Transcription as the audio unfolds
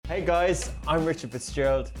Hey guys, I'm Richard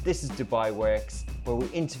Fitzgerald. This is Dubai Works, where we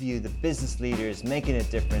interview the business leaders making a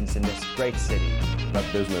difference in this great city. That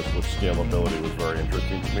business with scalability was very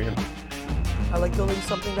interesting to me. I like building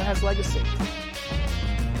something that has legacy.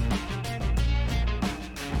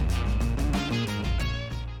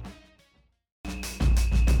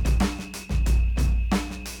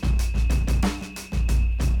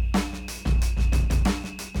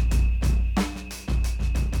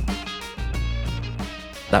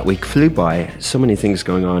 That week flew by. So many things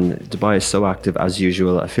going on. Dubai is so active as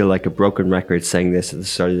usual. I feel like a broken record saying this at the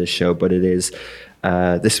start of the show, but it is.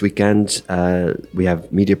 This weekend, we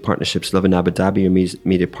have media partnerships. Love in Abu Dhabi, a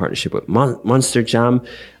media partnership with Monster Jam.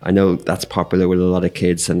 I know that's popular with a lot of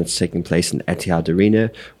kids, and it's taking place in Etihad Arena.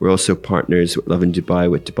 We're also partners with Love in Dubai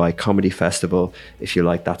with Dubai Comedy Festival. If you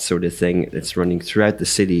like that sort of thing, it's running throughout the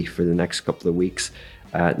city for the next couple of weeks.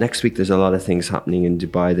 Next week, there's a lot of things happening in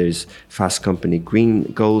Dubai. There's Fast Company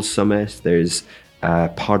Green Goals Summit. There's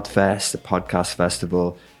Podfest, the podcast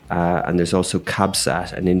festival. And there's also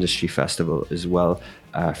CabSat, an industry festival as well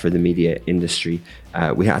for the media industry.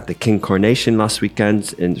 We had the King Coronation last weekend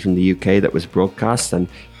from the UK that was broadcast. And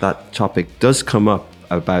that topic does come up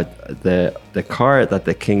about the car that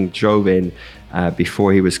the King drove in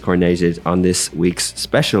before he was coronated on this week's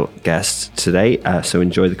special guest today. So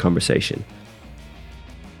enjoy the conversation.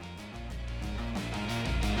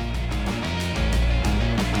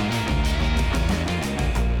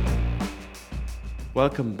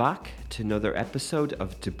 Welcome back to another episode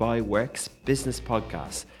of Dubai Works Business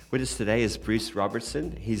Podcast. With us today is Bruce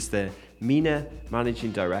Robertson. He's the MENAP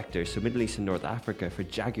Managing Director, so Middle East and North Africa for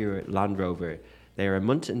Jaguar Land Rover. They are a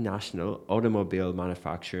multinational automobile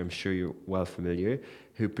manufacturer, I'm sure you're well familiar,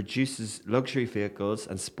 who produces luxury vehicles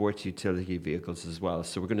and sports utility vehicles as well.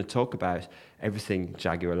 So we're going to talk about everything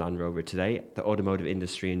Jaguar Land Rover today, the automotive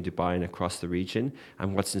industry in Dubai and across the region,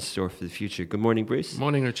 and what's in store for the future. Good morning, Bruce.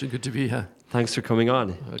 Morning, Richard. Good to be here. Thanks for coming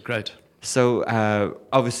on. Great. So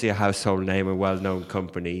obviously a household name, a well-known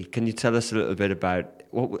company. Can you tell us a little bit about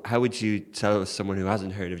how would you tell someone who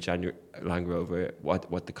hasn't heard of Jaguar Land Rover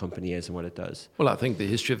what the company is and what it does? Well, I think the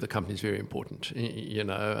history of the company is very important.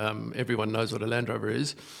 Everyone knows what a Land Rover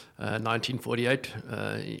is. 1948,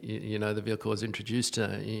 the vehicle was introduced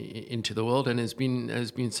into the world and has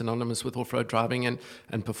been synonymous with off-road driving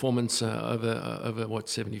and performance over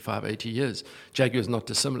 75, 80 years. Jaguar is not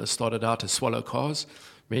dissimilar. Started out as Swallow cars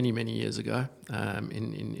many years ago,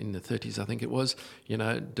 in the 30s, I think it was,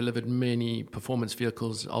 delivered many performance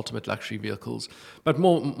vehicles, ultimate luxury vehicles. But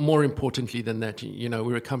more importantly than that,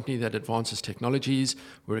 we're a company that advances technologies.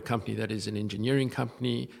 We're a company that is an engineering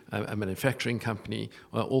company, a manufacturing company,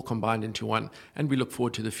 all combined into one. And we look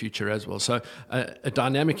forward to the future as well. So a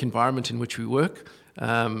dynamic environment in which we work,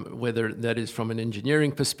 whether that is from an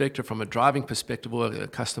engineering perspective, from a driving perspective, or a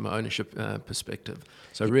customer ownership perspective.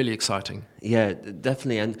 So really exciting. Yeah,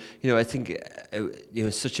 definitely. And, I think,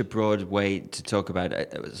 it's such a broad way to talk about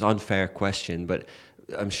it. It was an unfair question, but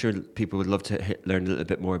I'm sure people would love to learn a little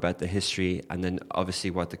bit more about the history and then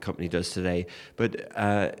obviously what the company does today. But,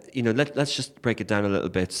 let's just break it down a little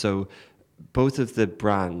bit. So both of the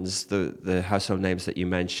brands, the household names that you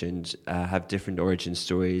mentioned, have different origin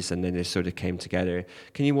stories, and then they sort of came together.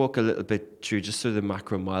 Can you walk a little bit through just sort of the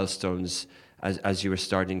macro milestones as you were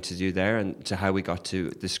starting to do there and to how we got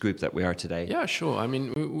to this group that we are today? Yeah, sure. I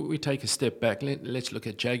mean, we take a step back. Let's look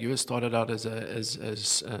at Jaguar. Started out as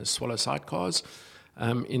Swallow sidecars.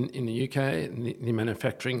 In the UK, the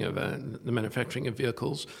manufacturing of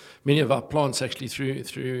vehicles. Many of our plants actually through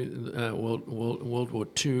World War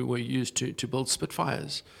II were used to build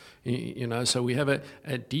Spitfires. So we have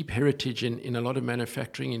a deep heritage in a lot of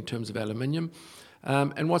manufacturing in terms of aluminium.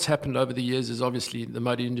 And what's happened over the years is obviously the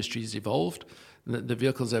motor industry has evolved. The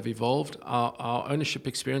vehicles have evolved. Our ownership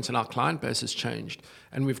experience and our client base has changed,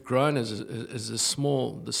 and we've grown as a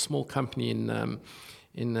small company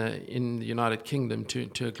in the United Kingdom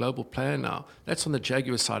to a global player now. That's on the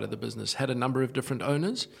Jaguar side of the business. Had a number of different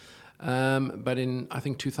owners, but in, I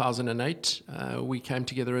think, 2008, we came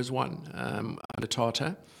together as one under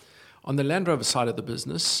Tata. On the Land Rover side of the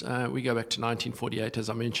business, we go back to 1948,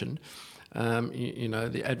 as I mentioned.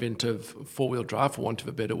 The advent of four-wheel drive, for want of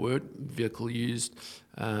a better word, vehicle used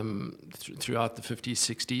throughout the 50s,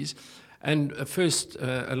 60s. And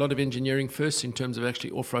a lot of engineering first in terms of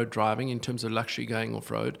actually off-road driving, in terms of luxury going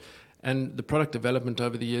off-road. And the product development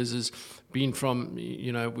over the years has been from,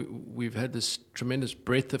 we've had this tremendous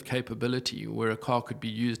breadth of capability where a car could be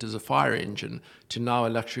used as a fire engine to now a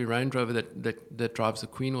luxury Range Rover that drives the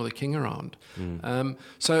Queen or the King around.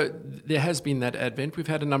 So there has been that advent. We've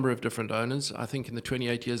had a number of different owners. I think in the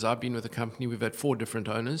 28 years I've been with the company, we've had 4 different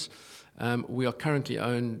owners. We are currently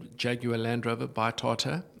owned Jaguar Land Rover by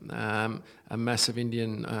Tata, a massive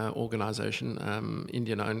Indian organization,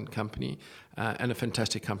 Indian-owned company, and a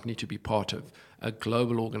fantastic company to be part of. A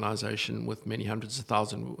global organization with many hundreds of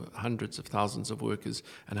thousands of workers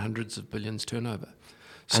and hundreds of billions turnover.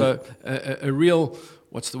 So a real,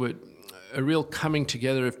 a real coming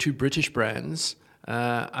together of two British brands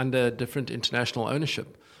under different international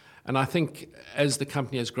ownership. And I think as the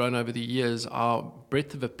company has grown over the years, our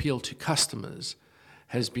breadth of appeal to customers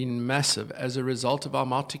has been massive as a result of our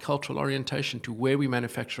multicultural orientation to where we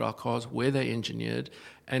manufacture our cars, where they're engineered,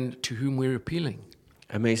 and to whom we're appealing.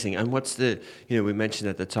 Amazing. And what's the, we mentioned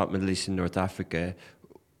at the top, Middle East and North Africa.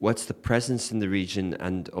 What's the presence in the region,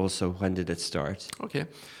 and also when did it start? Okay.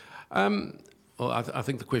 Well, I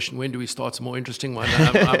think the question, when do we start, is a more interesting one.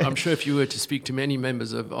 I'm sure if you were to speak to many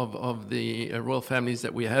members of the royal families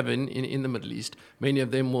that we have in the Middle East, many of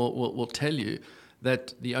them will tell you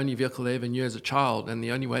that the only vehicle they ever knew as a child and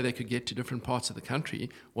the only way they could get to different parts of the country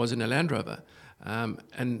was in a Land Rover.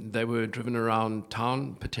 And they were driven around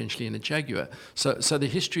town, potentially in a Jaguar. So the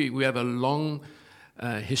history, we have a long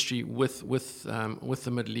history with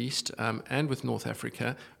the Middle East and with North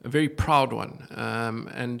Africa, a very proud one.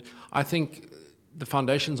 And I think the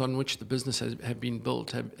foundations on which the business have been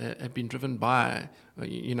built have been driven by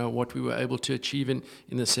what we were able to achieve in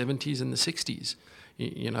the 70s and the 60s.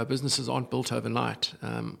 Businesses aren't built overnight.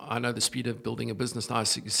 I know the speed of building a business now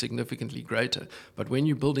is significantly greater, but when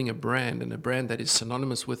you're building a brand, and a brand that is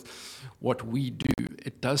synonymous with what we do,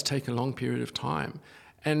 it does take a long period of time.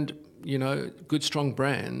 And good, strong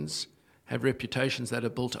brands have reputations that are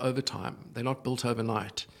built over time. They're not built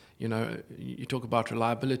overnight. You talk about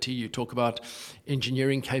reliability, you talk about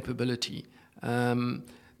engineering capability.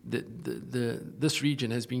 This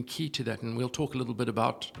region has been key to that, and we'll talk a little bit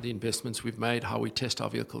about the investments we've made, how we test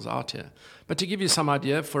our vehicles out here. But to give you some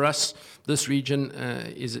idea, for us, this region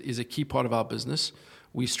is a key part of our business.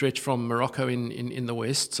 We stretch from Morocco in the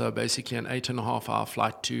west, so basically an 8.5-hour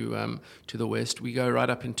flight to the west. We go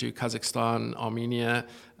right up into Kazakhstan, Armenia,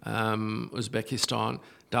 Uzbekistan,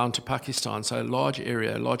 down to Pakistan. So a large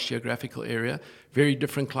area, a large geographical area, very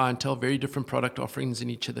different clientele, very different product offerings in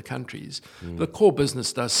each of the countries. The core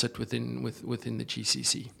business does sit within the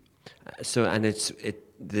GCC. So, and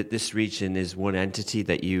this region is one entity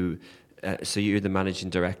that so you're the managing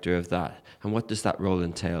director of that. And what does that role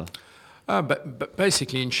entail? But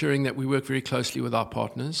basically ensuring that we work very closely with our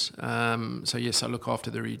partners. So yes, I look after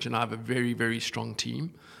the region. I have a very, very strong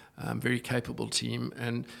team, very capable team.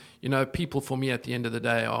 And, people for me at the end of the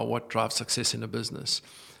day are what drives success in a business.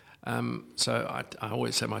 So I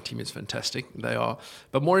always say my team is fantastic. They are.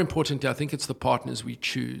 But more importantly, I think it's the partners we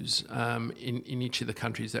choose in each of the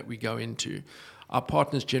countries that we go into. Our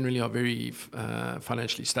partners generally are very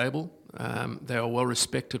financially stable. They are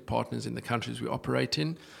well-respected partners in the countries we operate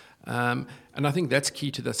in. And I think that's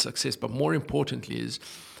key to that success. But more importantly is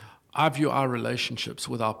I view our relationships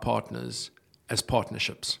with our partners as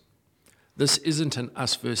partnerships. This isn't an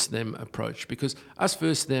us versus them approach, because us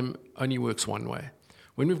versus them only works one way.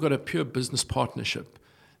 When we've got a pure business partnership,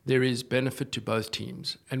 there is benefit to both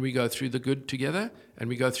teams, and we go through the good together and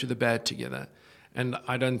we go through the bad together. And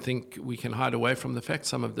I don't think we can hide away from the fact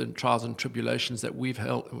some of the trials and tribulations that we've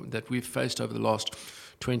faced over the last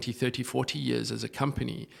 20, 30, 40 years as a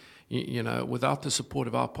company. Without the support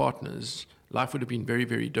of our partners, life would have been very,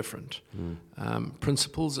 very different.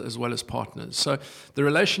 Principals as well as partners. So the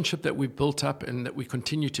relationship that we've built up and that we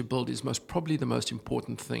continue to build is most probably the most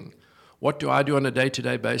important thing. What do I do on a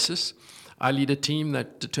day-to-day basis? I lead a team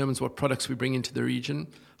that determines what products we bring into the region,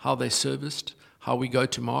 how they're serviced, how we go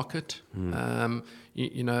to market, the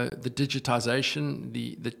digitization,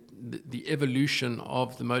 the evolution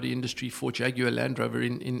of the motor industry for Jaguar Land Rover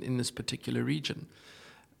in this particular region.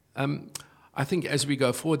 I think as we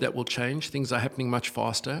go forward, that will change. Things are happening much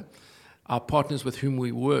faster. Our partners with whom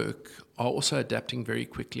we work are also adapting very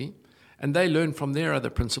quickly, and they learn from their other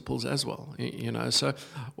principles as well. So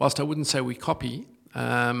whilst I wouldn't say we copy,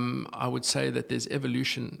 I would say that there's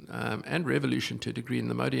evolution and revolution to a degree in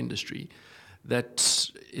the motor industry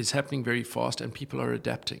that is happening very fast, and people are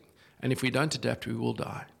adapting. And if we don't adapt, we will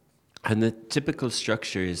die. And the typical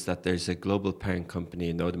structure is that there's a global parent company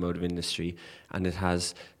in the automotive industry, and it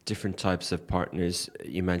has different types of partners.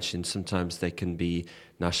 You mentioned sometimes they can be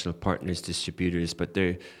national partners, distributors, but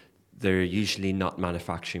they're usually not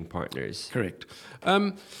manufacturing partners. Correct.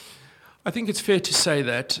 I think it's fair to say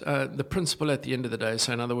that the principle at the end of the day,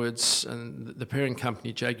 so in other words, the parent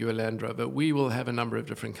company, Jaguar Land Rover, we will have a number of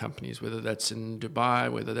different companies, whether that's in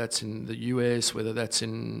Dubai, whether that's in the US, whether that's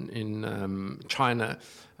in China,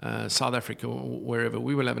 South Africa, wherever.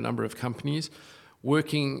 We will have a number of companies.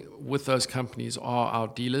 working with those companies are our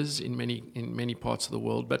dealers in many parts of the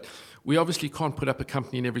world, but we obviously can't put up a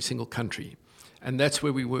company in every single country, and that's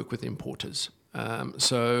where we work with importers.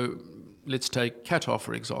 So let's take Qatar,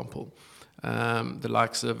 for example. The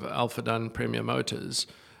likes of Alpha Dun, Premier Motors,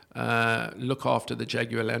 look after the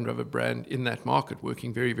Jaguar Land Rover brand in that market,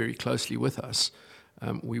 working very, very closely with us.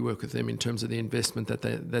 We work with them in terms of the investment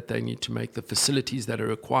that they need to make, the facilities that are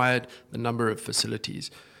required, the number of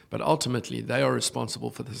facilities. But ultimately, they are responsible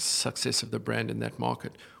for the success of the brand in that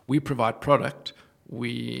market. We provide product,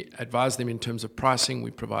 we advise them in terms of pricing,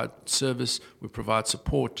 we provide service, we provide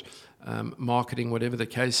support, marketing, whatever the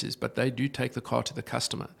case is, but they do take the car to the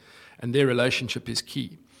customer, and their relationship is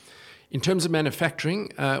key. In terms of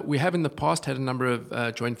manufacturing, we have in the past had a number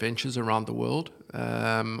of joint ventures around the world,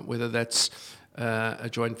 whether that's a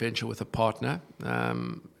joint venture with a partner,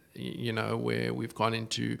 where we've gone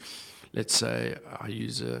into, let's say, I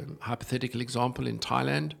use a hypothetical example in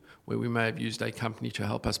Thailand, where we may have used a company to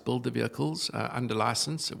help us build the vehicles under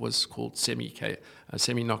license. It was called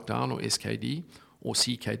semi-knockdown, or SKD, or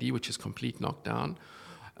CKD, which is complete knockdown.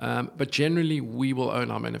 But generally, we will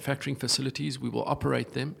own our manufacturing facilities, we will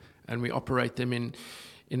operate them, and we operate them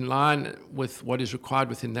in line with what is required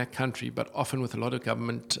within that country, but often with a lot of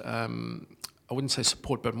government, I wouldn't say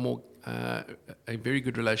support, but more a very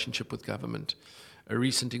good relationship with government. A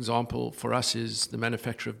recent example for us is the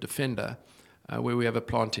manufacture of Defender, where we have a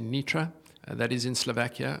plant in Nitra, that is in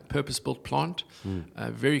Slovakia, purpose-built plant,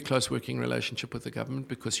 a very close working relationship with the government,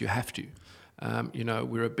 because you have to.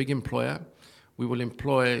 We're a big employer. We will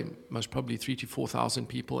employ most probably 3,000 to 4,000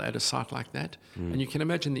 people at a site like that. And you can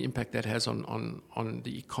imagine the impact that has on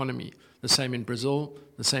the economy. The same in Brazil,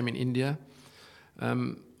 the same in India.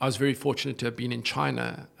 I was very fortunate to have been in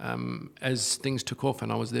China as things took off,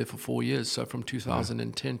 and I was there for 4 years, so from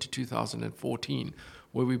 2010 to 2014,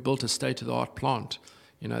 where we built a state-of-the-art plant.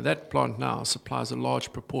 That plant now supplies a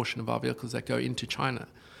large proportion of our vehicles that go into China.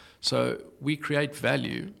 So we create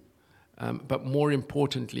value, but more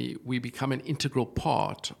importantly, we become an integral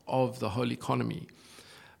part of the whole economy.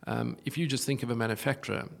 If you just think of a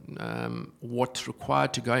manufacturer, what's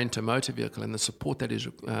required to go into a motor vehicle and the support that is,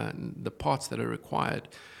 the parts that are required,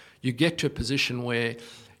 you get to a position where,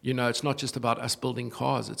 it's not just about us building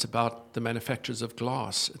cars, it's about the manufacturers of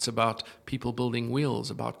glass, it's about people building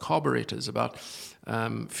wheels, about carburetors, about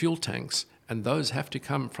fuel tanks, and those have to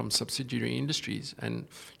come from subsidiary industries, and,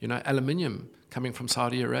 aluminium coming from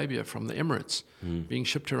Saudi Arabia, from the Emirates, being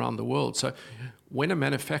shipped around the world. So when a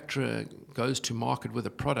manufacturer goes to market with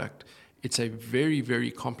a product, it's a very,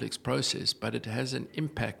 very complex process, but it has an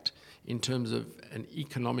impact in terms of an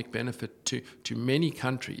economic benefit to many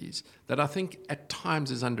countries that I think at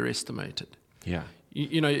times is underestimated. Yeah.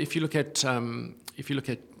 If you look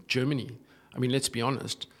at Germany, I mean, let's be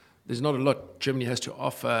honest, there's not a lot Germany has to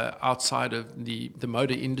offer outside of the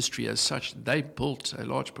motor industry as such. They built a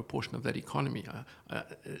large proportion of that economy.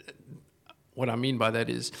 What I mean by that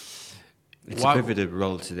is, it's a pivotal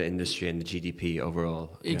role to the industry and the GDP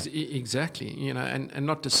overall. Exactly, and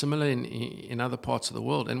not dissimilar in other parts of the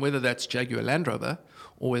world. And whether that's Jaguar Land Rover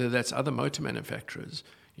or whether that's other motor manufacturers,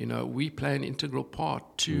 we play an integral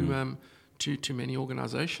part to many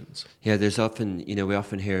organizations. Yeah, there's often, we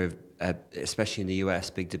often hear, especially in the US,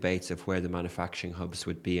 big debates of where the manufacturing hubs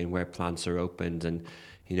would be and where plants are opened, and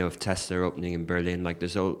if Tesla are opening in Berlin, like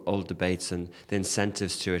there's old debates and the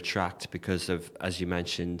incentives to attract because of, as you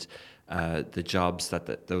mentioned, the jobs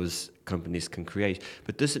that those companies can create.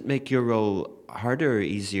 But does it make your role harder or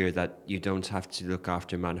easier that you don't have to look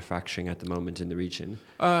after manufacturing at the moment in the region?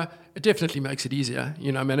 It definitely makes it easier.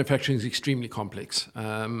 Manufacturing is extremely complex.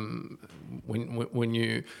 When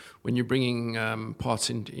you're bringing parts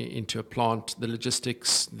into a plant, the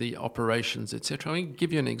logistics, the operations, etc. I'll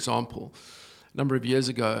give you an example. A number of years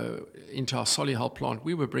ago, into our Solihull plant,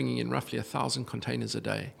 we were bringing in roughly 1,000 containers a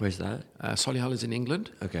day. Where's that? Solihull is in England.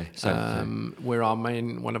 Okay. Where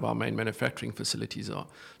one of our main manufacturing facilities are.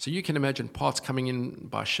 So you can imagine parts coming in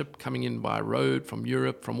by ship, coming in by road from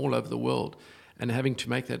Europe, from all over the world, and having to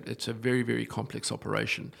make that. It's a very, very complex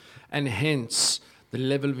operation, and hence the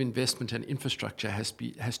level of investment and infrastructure has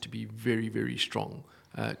to be very, very strong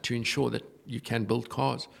to ensure that you can build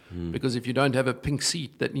cars. Because if you don't have a pink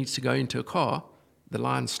seat that needs to go into a car, the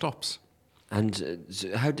line stops. And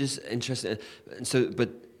how does but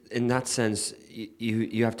in that sense,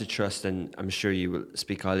 you have to trust, and I'm sure you will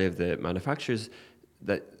speak highly of the manufacturers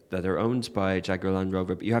that are owned by Jaguar Land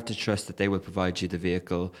Rover, but you have to trust that they will provide you the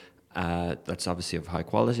vehicle that's obviously of high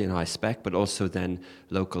quality and high spec, but also then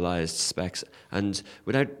localized specs. And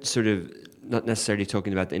without sort of not necessarily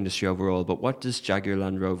talking about the industry overall, but what does Jaguar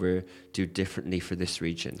Land Rover do differently for this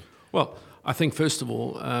region? Well, I think first of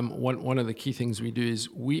all, one of the key things we do is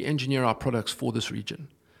we engineer our products for this region.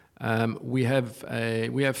 We have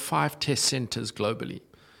 5 test centers globally,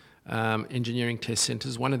 engineering test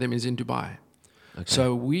centers. One of them is in Dubai. Okay.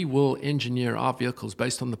 So we will engineer our vehicles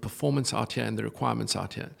based on the performance out here and the requirements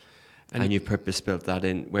out here. And you purpose-built that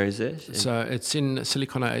in, where is it? So it's in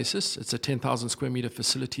Silicon Oasis. It's a 10,000 square meter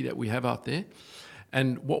facility that we have out there.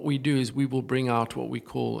 And what we do is we will bring out what we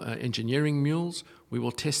call engineering mules. We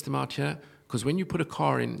will test them out here, because when you put a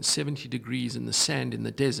car in 70 degrees in the sand in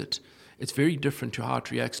the desert, it's very different to how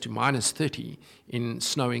it reacts to minus 30 in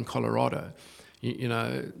snow in Colorado. You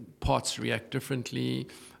know, parts react differently.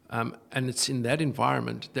 And it's in that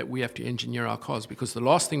environment that we have to engineer our cars, because the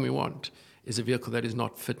last thing we want is a vehicle that is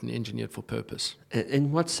not fit and engineered for purpose.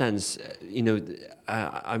 In what sense, you know,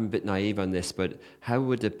 I'm a bit naive on this, but how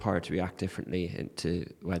would the part react differently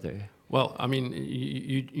to weather? Well, I mean,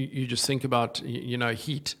 you just think about, you know,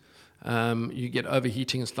 heat. You get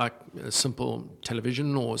overheating, it's like a simple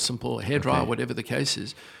television or a simple hairdryer, whatever the case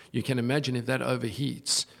is. You can imagine if that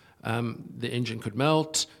overheats, the engine could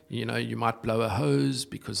melt. You know, you might blow a hose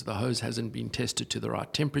because the hose hasn't been tested to the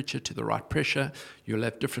right temperature, to the right pressure. You'll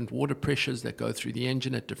have different water pressures that go through the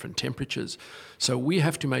engine at different temperatures. So we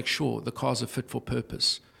have to make sure the cars are fit for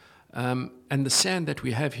purpose. And the sand that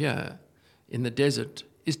we have here in the desert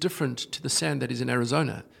is different to the sand that is in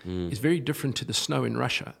Arizona. It's very different to the snow in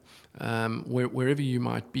Russia, wherever you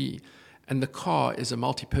might be. And the car is a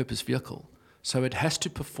multi-purpose vehicle. So it has to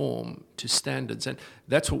perform to standards. And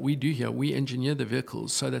that's what we do here. We engineer the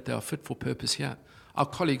vehicles so that they are fit for purpose here. Our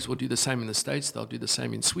colleagues will do the same in the States. They'll do the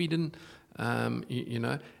same in Sweden, you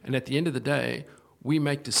know. And at the end of the day, we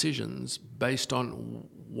make decisions based on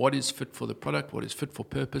what is fit for the product, what is fit for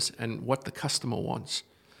purpose, and what the customer wants.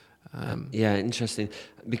 Yeah, interesting.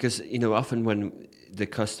 Because, you know, often when the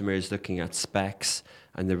customer is looking at specs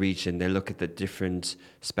and the region, they look at the different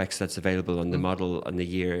specs that's available on the model on the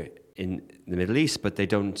year in the Middle East, but they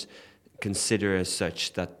don't consider as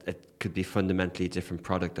such that it could be fundamentally different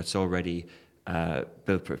product that's already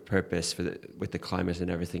built for purpose with the climate and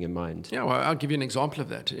everything in mind. Yeah, well, I'll give you an example of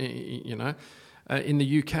that. You know, in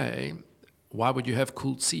the UK, why would you have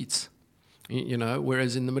cooled seats? You know,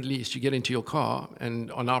 whereas in the Middle East, you get into your car, and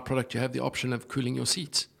on our product, you have the option of cooling your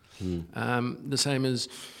seats. The same as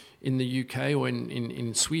in the UK or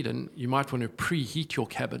in Sweden, you might want to preheat your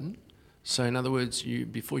cabin. So in other words,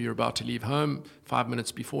 before you're about to leave home, 5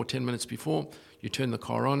 minutes before, 10 minutes before, you turn the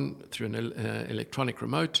car on through an electronic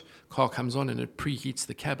remote, car comes on and it preheats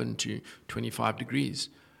the cabin to 25 degrees.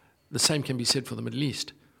 The same can be said for the Middle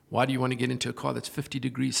East. Why do you want to get into a car that's 50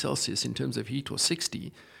 degrees Celsius in terms of heat, or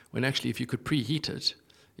 60, when actually if you could preheat it,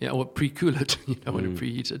 or pre-cool it, you don't want to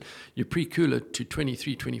preheat it, you pre-cool it to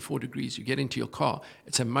 23, 24 degrees, you get into your car,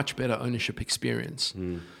 it's a much better ownership experience.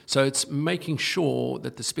 So it's making sure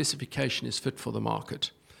that the specification is fit for the market.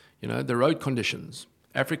 You know, the road conditions,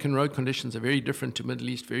 African road conditions are very different to Middle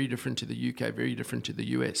East, very different to the UK, very different to the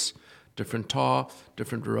US. Different tar,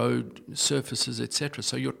 different road surfaces, etc.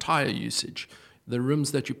 So your tire usage, the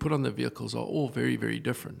rims that you put on the vehicles are all very, very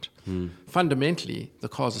different. Fundamentally, the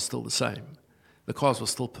cars are still the same. The cars will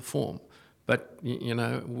still perform. But, you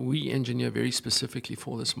know, we engineer very specifically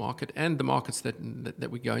for this market and the markets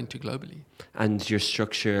that we go into globally. And your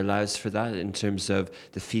structure allows for that in terms of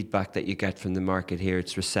the feedback that you get from the market here.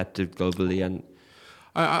 It's receptive globally. And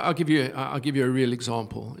I'll give you a real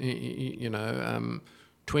example.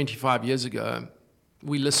 25 years ago,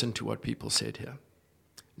 we listened to what people said here.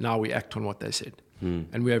 Now we act on what they said.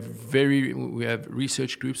 And we have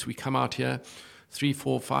research groups. We come out here 3,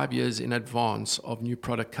 4, 5 years in advance of new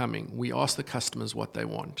product coming. We ask the customers what they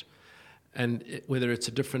want. And whether it's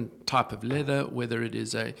a different type of leather, whether it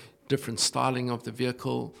is a different styling of the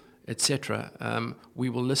vehicle, etc., we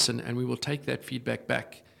will listen and we will take that feedback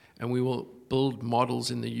back, and we will build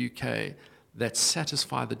models in the UK that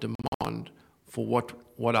satisfy the demand for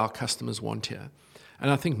what our customers want here.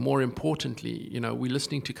 And I think more importantly, you know, we're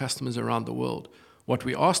listening to customers around the world. What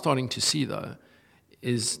we are starting to see, though,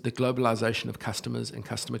 is the globalization of customers and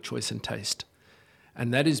customer choice and taste.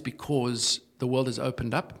 And that is because the world has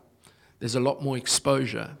opened up. There's a lot more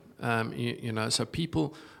exposure, so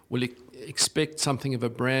people will expect something of a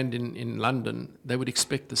brand in London. They would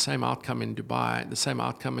expect the same outcome in Dubai, the same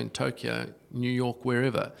outcome in Tokyo, New York,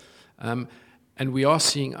 wherever. And we are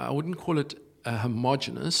seeing, I wouldn't call it a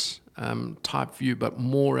homogenous type view, but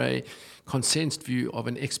more a consensed view of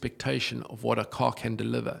an expectation of what a car can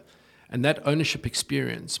deliver. And that ownership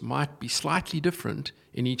experience might be slightly different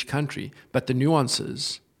in each country, but the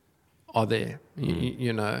nuances are there.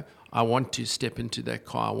 You know, I want to step into that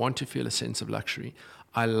car. I want to feel a sense of luxury.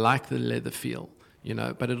 I like the leather feel.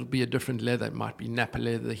 but it'll be a different leather. It might be Napa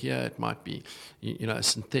leather here, it might be, a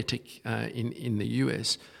synthetic in the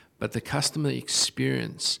US, but the customer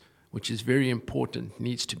experience, which is very important,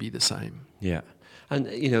 needs to be the same. Yeah. And,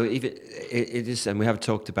 even it is, and we have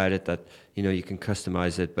talked about it, that, you can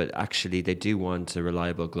customize it, but actually they do want a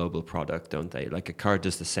reliable global product, don't they? Like a car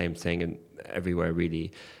does the same thing and everywhere,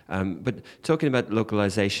 really. But talking about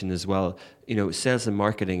localization as well, sales and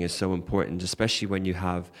marketing is so important, especially when you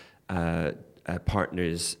have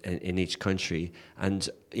partners in each country. And,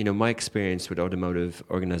 my experience with automotive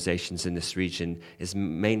organizations in this region is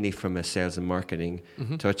mainly from a sales and marketing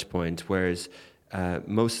touch point, whereas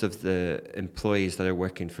most of the employees that are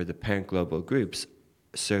working for the parent global groups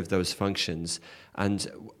serve those functions. And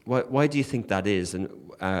why do you think that is?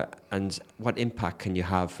 And what impact can you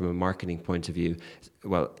have from a marketing point of view?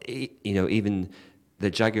 Well, even the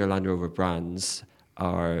Jaguar Land Rover brands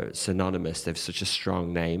are synonymous. They have such a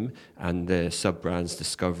strong name, and the sub-brands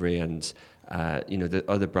Discovery and the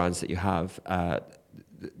other brands that you have.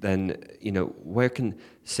 Then where can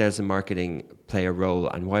sales and marketing play a role,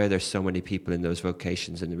 and why are there so many people in those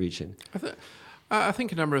vocations in the region? I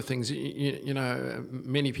think a number of things.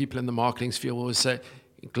 Many people in the marketing sphere will always say,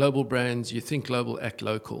 global brands, you think global, act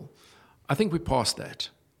local. I think we're past that.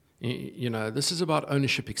 This is about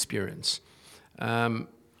ownership experience.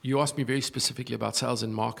 You asked me very specifically about sales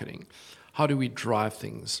and marketing. How do we drive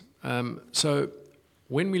things? So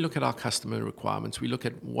when we look at our customer requirements, we look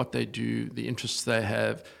at what they do, the interests they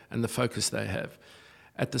have, and the focus they have.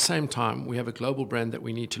 At the same time, we have a global brand that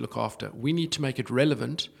we need to look after. We need to make it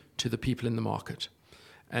relevant to the people in the market.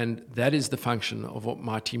 And that is the function of what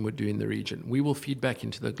my team would do in the region. We will feed back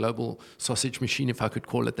into the global sausage machine, if I could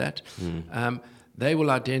call it that. They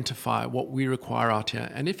will identify what we require out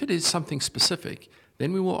here. And if it is something specific,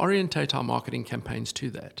 then we will orientate our marketing campaigns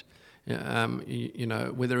to that.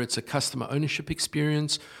 Whether it's a customer ownership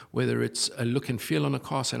experience, whether it's a look and feel on a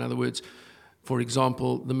car. So in other words, for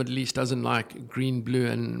example, the Middle East doesn't like green, blue,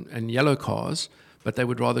 and yellow cars, but they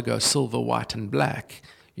would rather go silver, white, and black.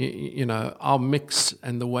 Our mix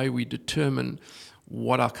and the way we determine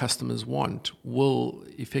what our customers want will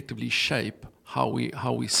effectively shape how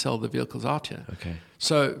we sell the vehicles out here. Okay.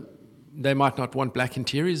 So they might not want black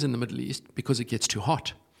interiors in the Middle East because it gets too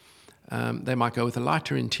hot. They might go with a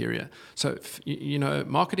lighter interior. So,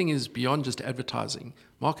 marketing is beyond just advertising.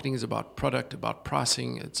 Marketing is about product, about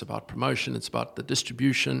pricing, it's about promotion, it's about the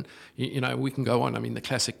distribution. We can go on. I mean, the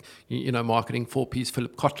classic, marketing, 4Ps,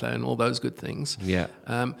 Philip Kotler, and all those good things. Yeah.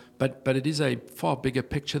 But it is a far bigger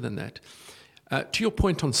picture than that. To your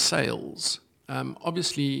point on sales,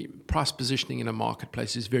 obviously, price positioning in a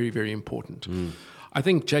marketplace is very, very important. I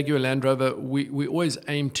think Jaguar Land Rover, we always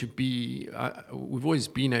aim to be, we've always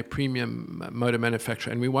been a premium motor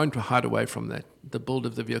manufacturer, and we won't hide away from that. The build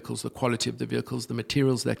of the vehicles, the quality of the vehicles, the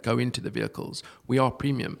materials that go into the vehicles, we are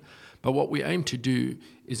premium. But what we aim to do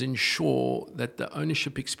is ensure that the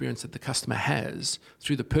ownership experience that the customer has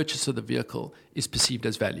through the purchase of the vehicle is perceived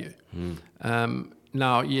as value.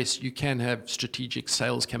 Now, yes, you can have strategic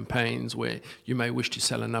sales campaigns where you may wish to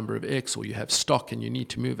sell a number of X, or you have stock and you need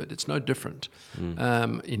to move it. It's no different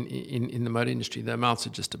in the motor industry. The amounts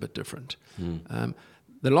are just a bit different. The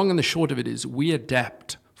long and the short of it is we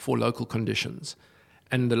adapt for local conditions.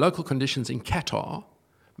 And the local conditions in Qatar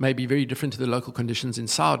may be very different to the local conditions in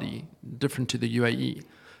Saudi, different to the UAE.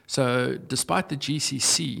 So despite the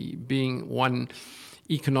GCC being one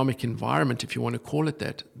economic environment, if you want to call it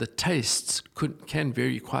that, the tastes can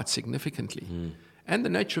vary quite significantly. And the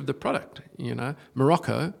nature of the product.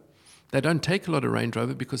 Morocco, they don't take a lot of Range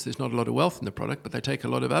Rover because there's not a lot of wealth in the product, but they take a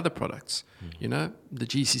lot of other products. The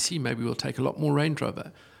GCC maybe will take a lot more Range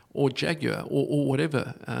Rover or Jaguar or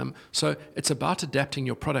whatever. So it's about adapting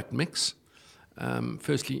your product mix,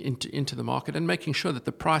 firstly into the market, and making sure that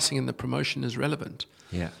the pricing and the promotion is relevant.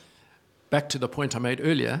 Yeah. Back to the point I made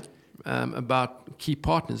earlier, about key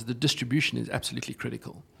partners, the distribution is absolutely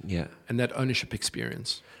critical. Yeah. And that ownership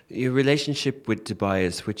experience. Your relationship with Dubai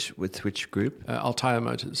is with which group? Altair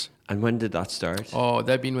Motors. And when did that start? Oh,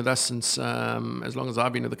 they've been with us since as long as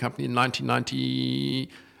I've been with the company. In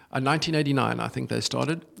 1989, I think they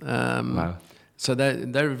started. Wow. So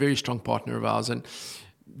they're a very strong partner of ours, and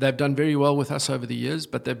they've done very well with us over the years,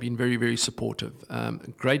 but they've been very, very supportive.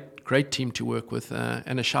 Great team to work with,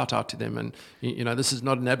 and a shout out to them. And this is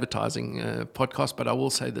not an advertising podcast, but I will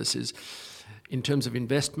say this is, in terms of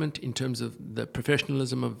investment, in terms of the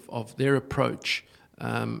professionalism of their approach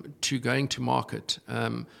to going to market,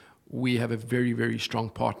 we have a very, very strong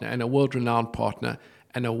partner, and a world-renowned partner,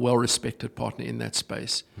 and a well-respected partner in that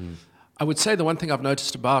space. I would say the one thing I've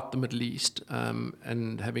noticed about the Middle East,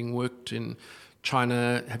 and having worked in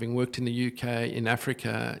China, having worked in the UK, in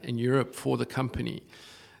Africa, in Europe for the company,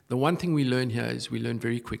 the one thing we learn here is we learn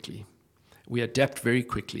very quickly. We adapt very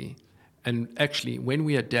quickly. And actually, when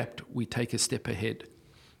we adapt, we take a step ahead,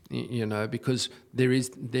 because there is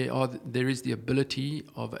the ability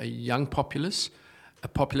of a young populace, a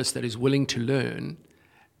populace that is willing to learn,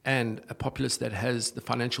 and a populace that has the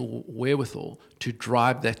financial wherewithal to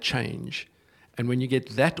drive that change. And when you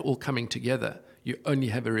get that all coming together, you only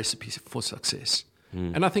have a recipe for success.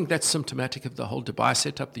 And I think that's symptomatic of the whole Dubai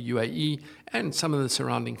setup, the UAE, and some of the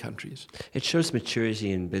surrounding countries. It shows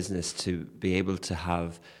maturity in business to be able to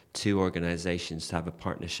have two organizations to have a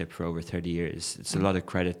partnership for over 30 years. It's a lot of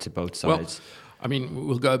credit to both sides. Well, I mean,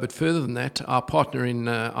 we'll go a bit further than that. Our partner in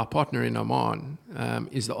Oman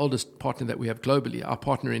is the oldest partner that we have globally. Our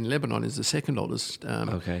partner in Lebanon is the second oldest.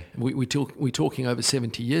 Okay. We're talking over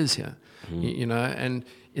 70 years here, and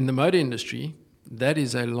in the motor industry, that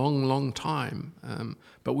is a long, long time.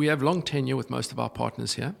 But we have long tenure with most of our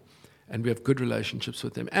partners here, and we have good relationships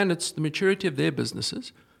with them. And it's the maturity of their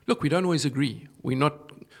businesses. Look, we don't always agree. We're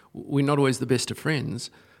not always the best of friends.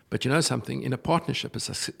 But you know something? In a partnership,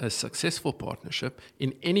 a successful partnership,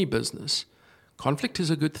 in any business, conflict is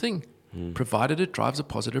a good thing, provided it drives a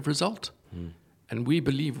positive result. And we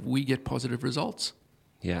believe we get positive results.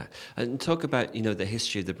 Yeah, and talk about the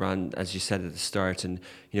history of the brand, as you said at the start, and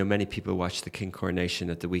many people watched the King coronation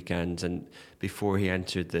at the weekend, and before he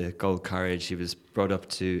entered the gold carriage, he was brought up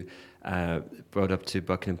to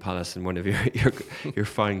Buckingham Palace in one of your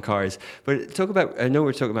fine cars. But talk about, I know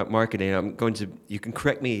we're talking about marketing. You can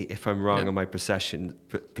correct me if I'm wrong on my perceptions,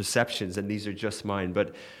 and these are just mine.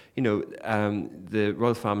 But the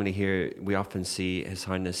royal family here, we often see His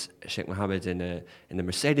Highness Sheikh Mohammed in a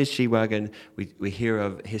Mercedes G-Wagon. We hear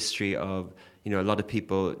of history of a lot of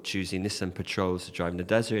people choosing Nissan Patrols to drive in the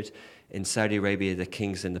desert. In Saudi Arabia, the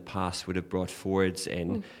kings in the past would have brought Fords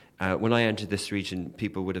in. When I entered this region,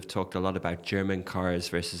 people would have talked a lot about German cars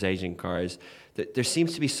versus Asian cars. There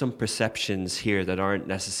seems to be some perceptions here that aren't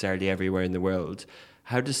necessarily everywhere in the world.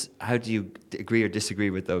 How do you agree or disagree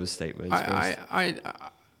with those statements?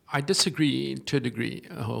 I disagree to a degree,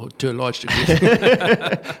 or to a large degree.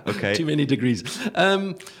 Okay. Too many degrees.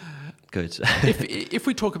 Good. If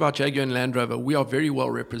we talk about Jaguar and Land Rover, we are very well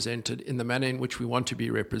represented in the manner in which we want to be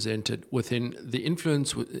represented within the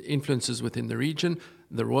influences within the region,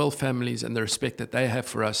 the royal families, and the respect that they have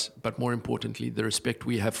for us, but more importantly, the respect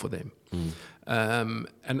we have for them. And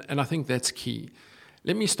I think that's key.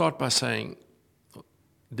 Let me start by saying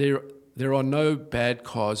there are no bad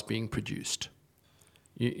cars being produced.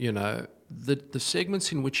 The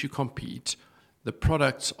segments in which you compete, the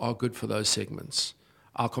products are good for those segments.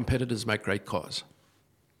 Our competitors make great cars.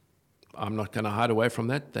 I'm not going to hide away from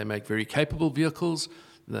that. They make very capable vehicles.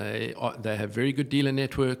 They have very good dealer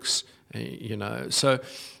networks. So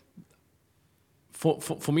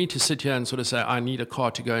for me to sit here and sort of say I need a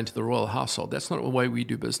car to go into the royal household, that's not the way we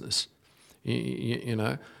do business.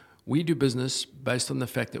 We do business based on the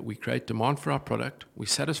fact that we create demand for our product, we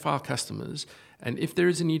satisfy our customers, and if there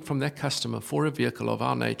is a need from that customer for a vehicle of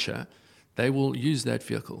our nature, they will use that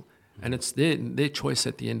vehicle. And it's their choice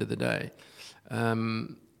at the end of the day.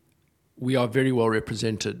 We are very well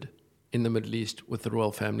represented in the Middle East with the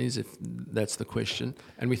royal families, if that's the question,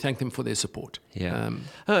 and we thank them for their support. Yeah.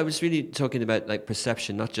 I was really talking about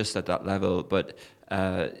perception, not just at that level, but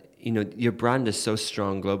your brand is so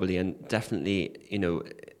strong globally, and definitely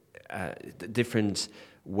different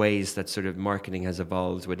ways that sort of marketing has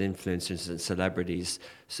evolved with influencers and celebrities.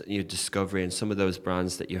 So, Discovery and some of those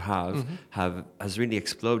brands that you have has really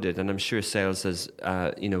exploded, and I'm sure sales has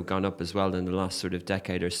gone up as well in the last sort of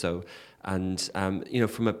decade or so. And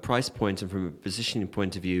from a price point and from a positioning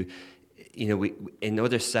point of view, we in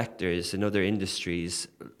other sectors, in other industries,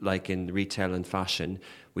 like in retail and fashion,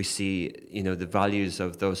 we see the values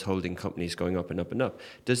of those holding companies going up and up and up.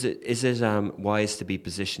 Is it wise to be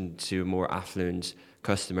positioned to a more affluent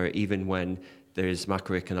customer even when there's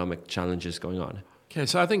macroeconomic challenges going on? Okay,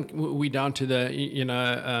 so I think we're down to the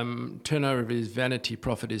turnover is vanity,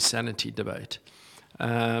 profit is sanity debate.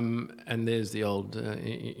 And there's the old,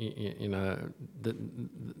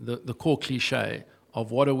 the core cliche of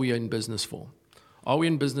what are we in business for? Are we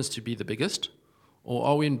in business to be the biggest, or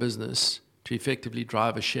are we in business to effectively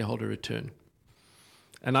drive a shareholder return?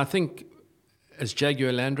 And I think as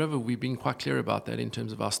Jaguar Land Rover, we've been quite clear about that in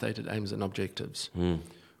terms of our stated aims and objectives.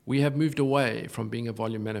 We have moved away from being a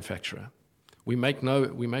volume manufacturer. We make no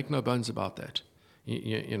bones about that.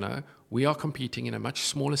 We are competing in a much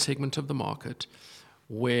smaller segment of the market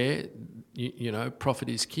where profit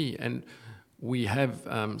is key, and we have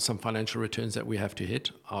some financial returns that we have to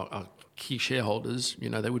hit. Our key shareholders,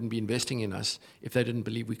 they wouldn't be investing in us if they didn't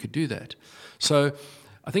believe we could do that. So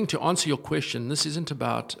I think to answer your question, this isn't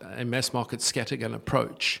about a mass market scattergun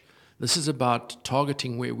approach. This is about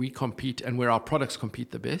targeting where we compete and where our products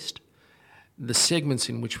compete the best, the segments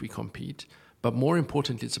in which we compete, but more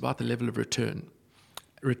importantly, it's about the level of return.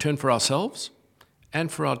 Return for ourselves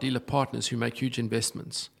and for our dealer partners who make huge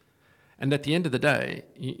investments. And at the end of the day,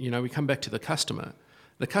 we come back to the customer.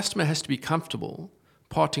 The customer has to be comfortable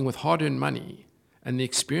parting with hard-earned money, and the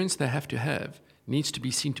experience they have needs to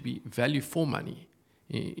be seen to be value for money.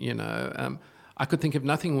 I could think of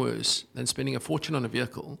nothing worse than spending a fortune on a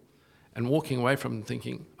vehicle and walking away from it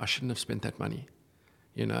thinking, I shouldn't have spent that money.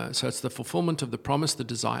 So it's the fulfillment of the promise, the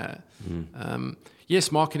desire.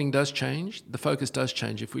 Yes, marketing does change. The focus does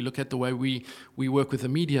change. If we look at the way we work with the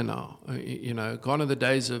media now, gone are the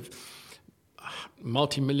days of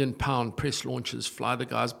multi-million pound press launches, fly the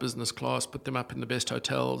guys business class, put them up in the best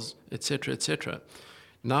hotels, etc., etc.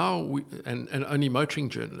 Now, and only motoring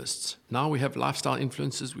journalists. Now we have lifestyle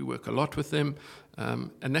influencers. We work a lot with them,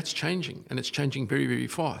 and that's changing, and it's changing very, very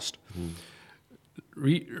fast.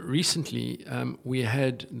 Recently, we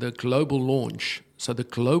had the global launch. So the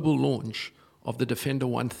global launch of the Defender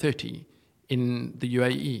 130 in the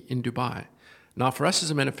UAE, in Dubai. Now, for us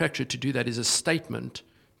as a manufacturer to do that is a statement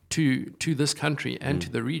to this country and to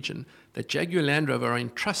the region that Jaguar Land Rover are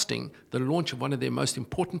entrusting the launch of one of their most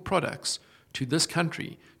important products to this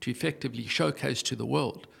country to effectively showcase to the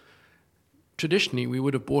world. Traditionally, we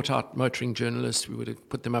would have bought out motoring journalists, we would have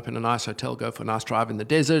put them up in a nice hotel, go for a nice drive in the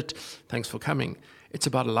desert, thanks for coming. It's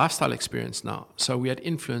about a lifestyle experience now. So we had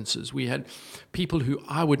influencers, we had people who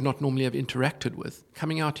I would not normally have interacted with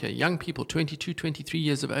coming out here, young people, 22, 23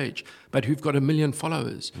 years of age, but who've got 1 million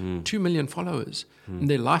followers, 2 million followers. And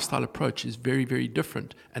their lifestyle approach is very, very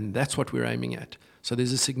different, and that's what we're aiming at. So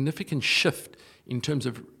there's a significant shift in terms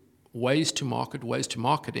of ways to market, ways to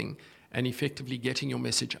marketing, and effectively getting your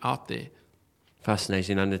message out there.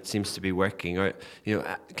 Fascinating, and it seems to be working. Or,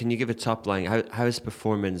 can you give a top line? How is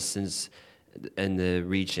performance since in the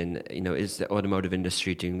region? Is the automotive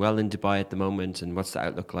industry doing well in Dubai at the moment, and what's the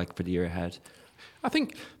outlook like for the year ahead? I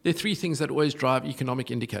think there are three things that always drive economic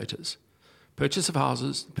indicators: purchase of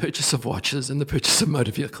houses, purchase of watches, and the purchase of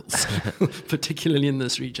motor vehicles, particularly in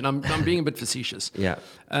this region. I'm being a bit facetious. Yeah.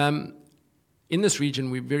 In this region,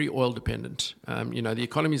 we're very oil dependent. The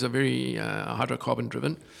economies are very hydrocarbon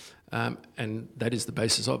driven, and that is the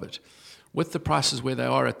basis of it. With the prices where they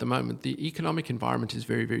are at the moment, the economic environment is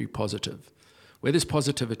very, very positive. Where there's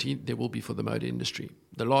positivity, there will be for the motor industry.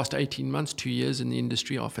 The last 18 months, 2 years in the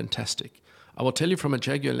industry are fantastic. I will tell you from a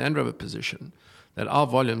Jaguar Land Rover position that our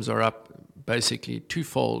volumes are up basically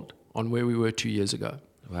twofold on where we were 2 years ago.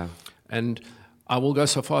 Wow. And I will go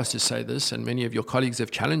so far as to say this, and many of your colleagues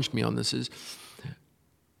have challenged me on this, is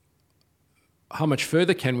how much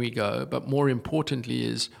further can we go? But more importantly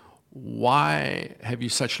is, why have you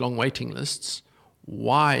such long waiting lists?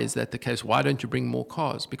 Why is that the case? Why don't you bring more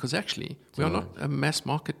cars? Because actually, we are not a mass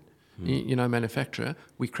market manufacturer.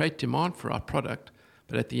 We create demand for our product,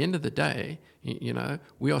 but at the end of the day,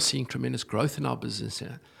 we are seeing tremendous growth in our business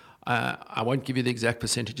here. I won't give you the exact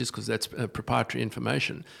percentages because that's proprietary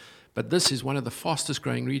information, but this is one of the fastest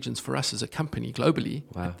growing regions for us as a company globally.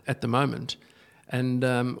 Wow. at the moment.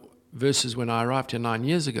 And versus when I arrived here 9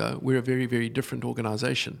 years ago, we're a very, very different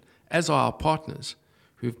organization, as are our partners,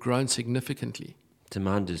 who've grown significantly.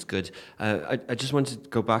 Demand is good. I just wanted to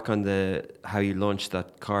go back on how you launched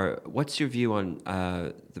that car. What's your view on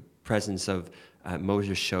the presence of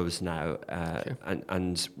motor shows now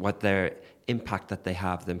and what their impact that they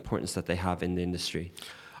have, the importance that they have in the industry?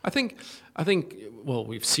 I think, well,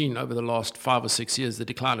 we've seen over the last 5 or 6 years the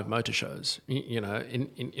decline of motor shows.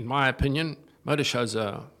 In my opinion, motor shows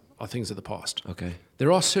are things of the past. Okay.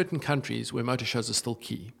 There are certain countries where motor shows are still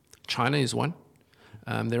key. China is one.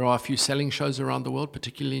 There are a few selling shows around the world,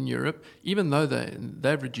 particularly in Europe, even though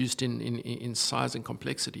they've reduced in size and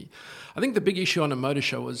complexity. I think the big issue on a motor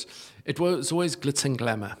show was it was always glitz and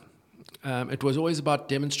glamour. It was always about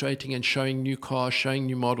demonstrating and showing new cars, showing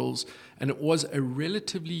new models, and it was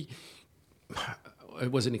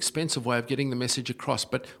an expensive way of getting the message across.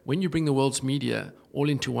 But when you bring the world's media all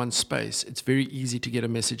into one space, it's very easy to get a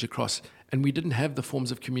message across. And we didn't have the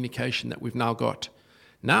forms of communication that we've now got.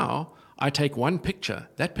 Now, I take one picture.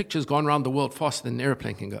 That picture's gone around the world faster than an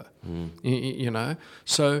airplane can go.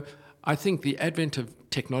 So I think the advent of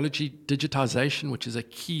technology, digitization, which is a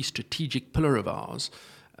key strategic pillar of ours,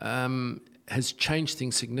 has changed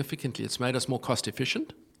things significantly. It's made us more cost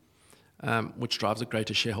efficient, which drives a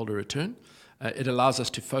greater shareholder return. It allows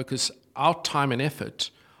us to focus our time and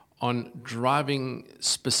effort on driving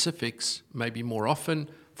specifics maybe more often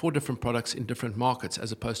 4 different products in different markets,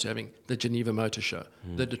 as opposed to having the Geneva Motor Show,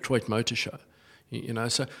 the Detroit Motor Show.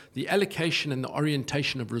 So the allocation and the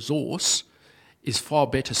orientation of resource is far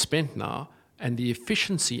better spent now, and the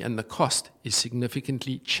efficiency and the cost is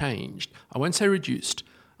significantly changed. I won't say reduced,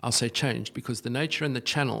 I'll say changed, because the nature and the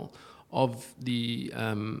channel of the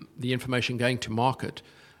information going to market,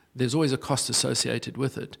 there's always a cost associated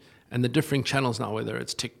with it. And the differing channels now, whether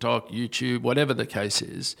it's TikTok, YouTube, whatever the case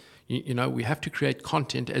is, we have to create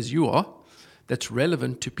content, as you are, that's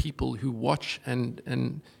relevant to people who watch and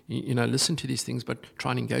listen to these things, but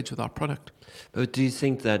try and engage with our product. But do you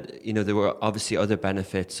think that, there were obviously other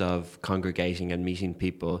benefits of congregating and meeting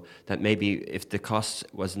people, that maybe if the cost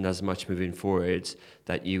wasn't as much moving forward,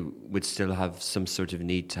 that you would still have some sort of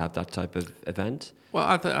need to have that type of event? Well,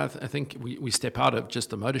 I think we step out of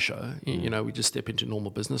just the motor show. We just step into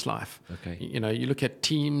normal business life. Okay. You look at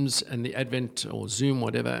Teams and the advent, or Zoom,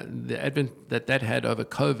 whatever, the advent that had over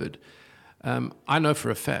COVID. I know for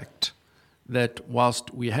a fact that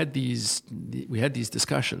whilst we had these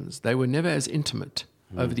discussions, they were never as intimate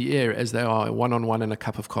over the air as they are one-on-one in a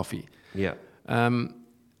cup of coffee. Yeah.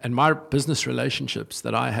 And my business relationships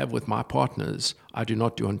that I have with my partners, I do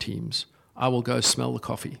not do on Teams. I will go smell the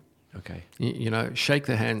coffee. Okay. Shake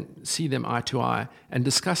their hand, see them eye to eye, and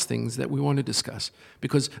discuss things that we want to discuss.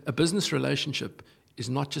 Because a business relationship is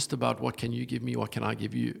not just about what can you give me, what can I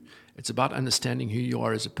give you. It's about understanding who you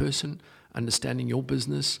are as a person, understanding your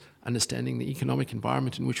business, understanding the economic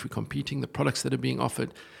environment in which we're competing, the products that are being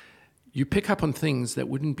offered. You pick up on things that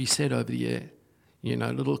wouldn't be said over the air.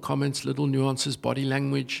 Little comments, little nuances, body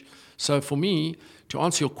language. So for me, to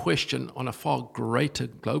answer your question on a far greater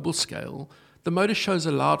global scale, the motor shows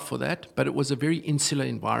allowed for that, but it was a very insular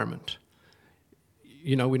environment.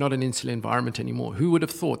 We're not an insular environment anymore. Who would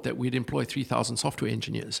have thought that we'd employ 3,000 software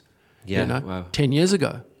engineers? Wow. 10 years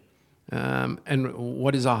ago. And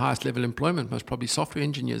what is our highest level employment? Most probably software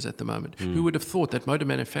engineers at the moment. Who would have thought that motor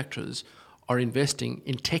manufacturers are investing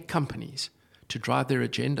in tech companies to drive their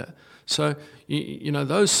agenda? So,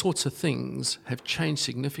 those sorts of things have changed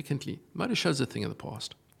significantly. Motor shows are a thing of the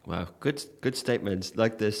past. Wow, good statements,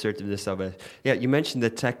 like the assertiveness of it. Yeah, you mentioned the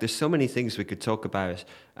tech. There's so many things we could talk about.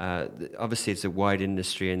 Obviously, it's a wide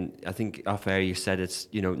industry, and I think off air you said it's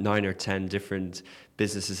 9 or 10 different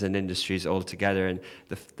businesses and industries all together, and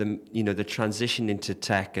the transition into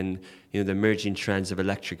tech and the emerging trends of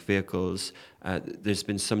electric vehicles. There's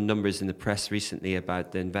been some numbers in the press recently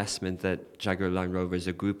about the investment that Jaguar Land Rover as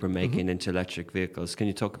a group are making into electric vehicles. Can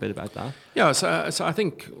you talk a bit about that? Yeah, so I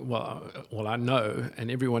think, well, I know, and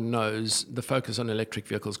everyone knows, the focus on electric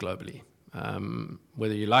vehicles globally,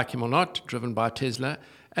 whether you like him or not, driven by Tesla.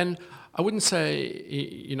 And I wouldn't say,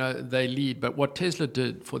 they lead, but what Tesla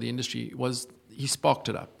did for the industry was he sparked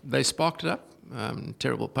it up. They sparked it up.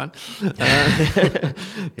 Terrible pun.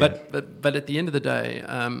 But at the end of the day,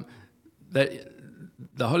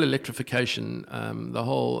 the whole electrification, the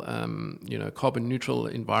whole carbon neutral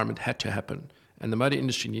environment had to happen, and the motor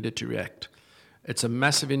industry needed to react. It's a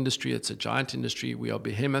massive industry. It's a giant industry. We are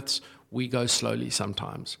behemoths. We go slowly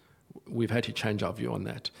sometimes. We've had to change our view on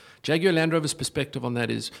that. Jaguar Land Rover's perspective on that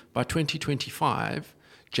is by 2025,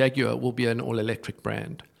 Jaguar will be an all-electric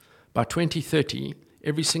brand. By 2030,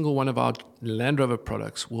 every single one of our Land Rover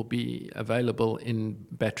products will be available in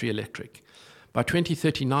battery electric. By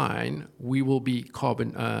 2039, we will be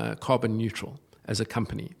carbon neutral as a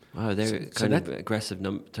company. Wow, they're aggressive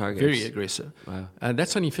targets. Very aggressive. Wow.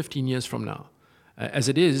 That's only 15 years from now. As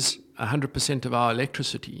it is, 100% of our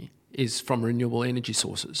electricity is from renewable energy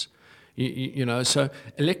sources. So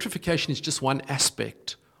electrification is just one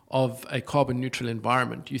aspect of a carbon neutral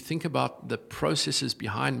environment. You think about the processes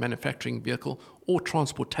behind manufacturing vehicle or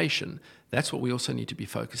transportation, that's what we also need to be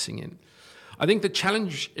focusing in. I think the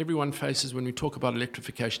challenge everyone faces when we talk about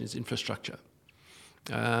electrification is infrastructure.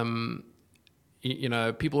 People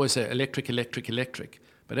always say electric,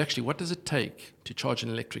 but actually what does it take to charge an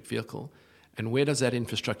electric vehicle, and where does that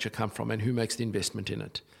infrastructure come from, and who makes the investment in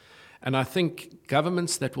it? And I think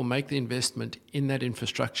governments that will make the investment in that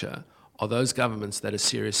infrastructure are those governments that are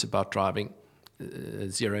serious about driving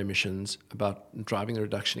zero emissions, about driving a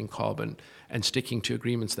reduction in carbon, and sticking to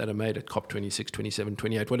agreements that are made at COP 26, 27,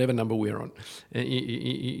 28, whatever number we're on.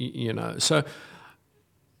 So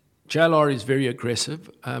JLR is very aggressive.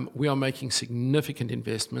 We are making significant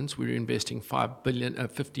investments. We're investing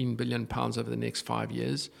 15 billion pounds over the next 5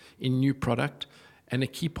 years in new product, and a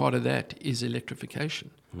key part of that is electrification.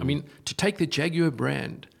 I mean, to take the Jaguar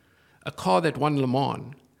brand, a car that won Le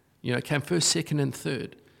Mans, came first, second, and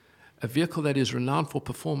third, a vehicle that is renowned for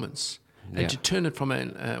performance, and to turn it from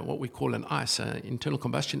what we call an ICE, internal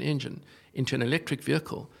combustion engine, into an electric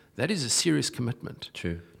vehicle, that is a serious commitment.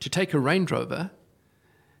 True. To take a Range Rover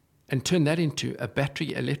and turn that into a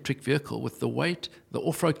battery electric vehicle with the weight, the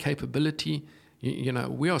off-road capability,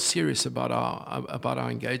 we are serious about our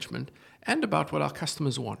engagement and about what our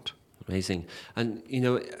customers want. Amazing. And,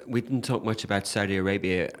 we didn't talk much about Saudi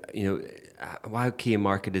Arabia. How key a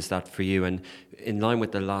market is that for you? And in line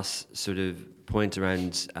with the last sort of point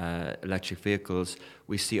around electric vehicles,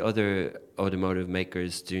 we see other automotive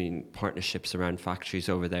makers doing partnerships around factories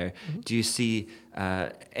over there. Mm-hmm. Do you see,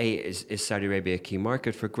 is Saudi Arabia a key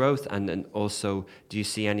market for growth? And also, do you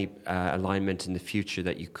see any alignment in the future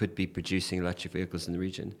that you could be producing electric vehicles in the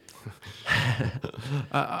region?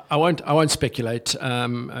 I won't speculate.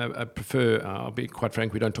 I prefer, I'll be quite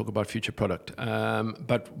frank, we don't talk about future product.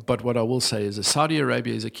 But what I will say is that Saudi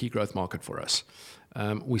Arabia is a key growth market for us.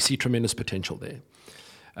 We see tremendous potential there.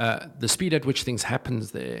 The speed at which things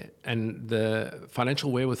happens there and the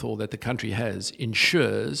financial wherewithal that the country has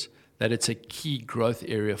ensures that it's a key growth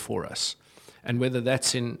area for us. And whether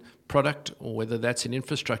that's in product or whether that's in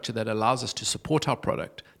infrastructure that allows us to support our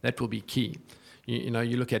product, that will be key.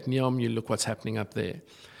 You look at NEOM, you look what's happening up there.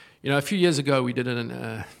 A few years ago, we did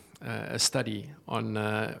a study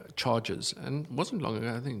on chargers, and it wasn't long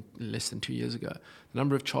ago, I think less than 2 years ago, the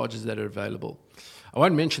number of chargers that are available. I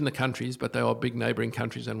won't mention the countries, but they are big neighboring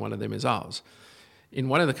countries, and one of them is ours. In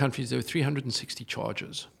one of the countries, there were 360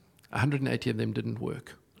 chargers. 180 of them didn't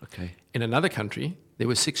work. Okay. In another country, there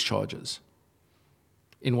were 6 chargers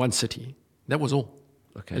in one city. That was all.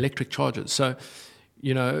 Okay. Electric chargers. So,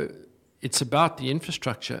 it's about the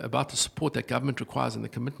infrastructure, about the support that government requires and the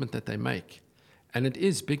commitment that they make. And it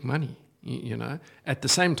is big money, At the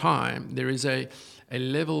same time, there is a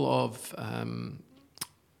level of,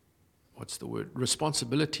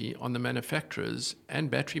 responsibility on the manufacturers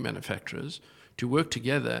and battery manufacturers to work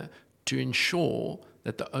together to ensure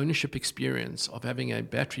that the ownership experience of having a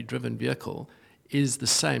battery-driven vehicle is the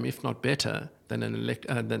same, if not better, than an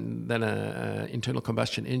internal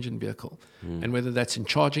combustion engine vehicle. Mm. And whether that's in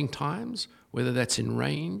charging times, whether that's in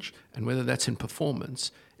range, and whether that's in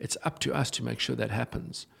performance, it's up to us to make sure that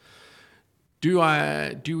happens. Do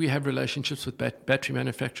we have relationships with battery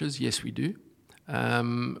manufacturers? Yes, we do.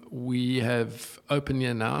 We have openly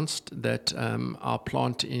announced that our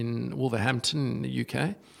plant in Wolverhampton in the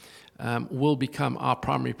UK will become our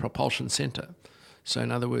primary propulsion center. So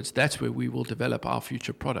in other words, that's where we will develop our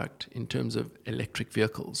future product in terms of electric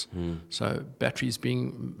vehicles. Mm. So batteries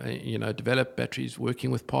being developed, batteries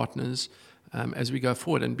working with partners as we go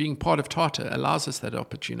forward. And being part of Tata allows us that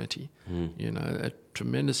opportunity. Mm. A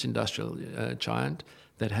tremendous industrial giant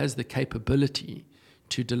that has the capability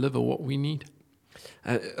to deliver what we need.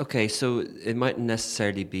 Okay, so it mightn't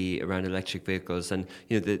necessarily be around electric vehicles. And,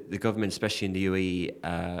 the government, especially in the UAE,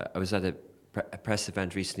 I was at a press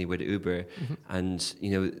event recently with Uber, mm-hmm. and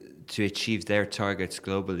to achieve their targets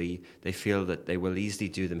globally, they feel that they will easily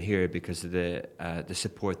do them here because of the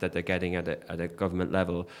support that they're getting at a government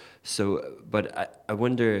level. So, but I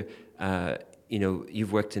wonder,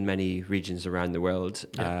 you've worked in many regions around the world.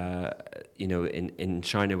 Yeah. In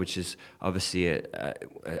China, which is obviously a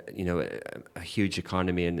huge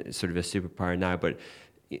economy and sort of a superpower now, but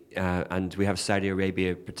and we have Saudi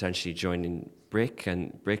Arabia potentially joining BRIC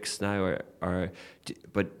and BRICS now,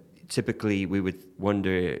 but typically we would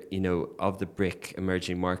wonder, of the BRIC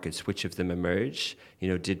emerging markets, which of them emerge?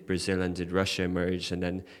 Did Brazil and did Russia emerge, and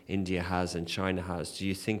then India has and China has? Do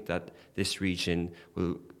you think that this region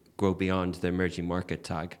will grow beyond the emerging market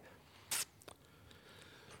tag?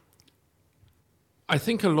 I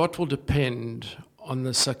think a lot will depend on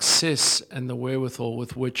the success and the wherewithal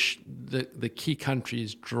with which the key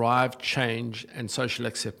countries drive change and social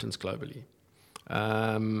acceptance globally.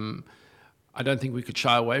 I don't think we could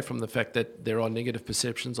shy away from the fact that there are negative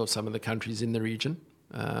perceptions of some of the countries in the region.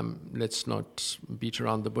 Let's not beat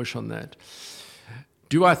around the bush on that.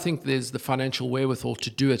 Do I think there's the financial wherewithal to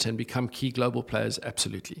do it and become key global players?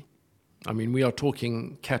 Absolutely. I mean, we are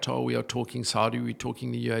talking Qatar, we are talking Saudi, we're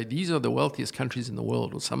talking the UAE. These are the wealthiest countries in the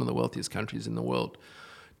world, or some of the wealthiest countries in the world.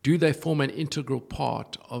 Do they form an integral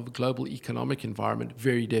part of global economic environment?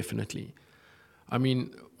 Very definitely. I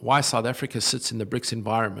mean, why South Africa sits in the BRICS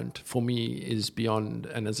environment, for me, is beyond,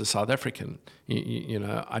 and as a South African,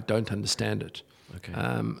 I don't understand it. Okay.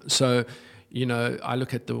 I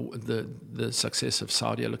look at the success of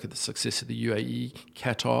Saudi, I look at the success of the UAE,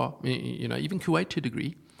 Qatar, even Kuwait to a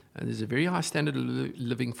degree. And there's a very high standard of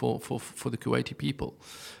living for the Kuwaiti people.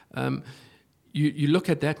 You look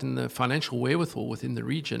at that, and the financial wherewithal within the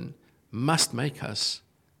region must make us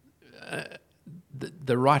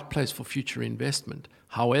the right place for future investment.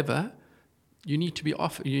 However, you need to be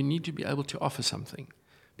able to offer something.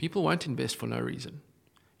 People won't invest for no reason.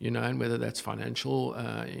 and whether that's financial,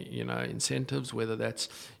 incentives, whether that's,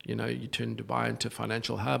 you turn Dubai into a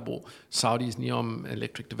financial hub, or Saudi's NEOM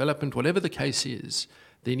electric development, whatever the case is,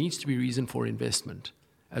 there needs to be reason for investment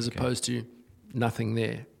as opposed to nothing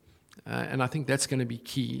there. And I think that's going to be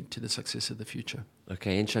key to the success of the future.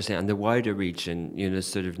 Okay, interesting. And the wider region,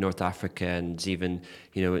 sort of North Africa and even,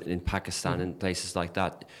 in Pakistan and places like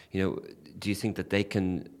that, do you think that they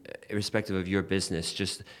can, irrespective of your business,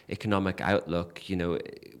 just economic outlook,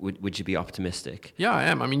 would you be optimistic? Yeah, I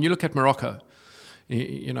am. I mean, you look at Morocco.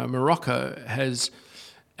 Morocco has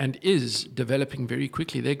and is developing very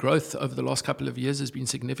quickly. Their growth over the last couple of years has been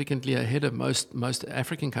significantly ahead of most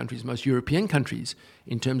African countries, most European countries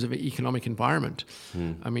in terms of an economic environment.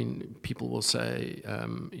 I mean, people will say,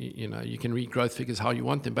 you can read growth figures how you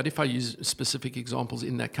want them, but if I use specific examples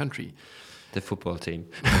in that country, the football team.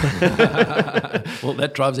 Well,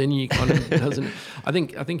 that drives any economy, doesn't it? I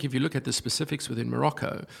think if you look at the specifics within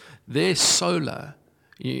Morocco, their solar,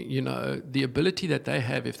 the ability that they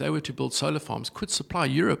have, if they were to build solar farms, could supply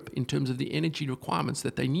Europe in terms of the energy requirements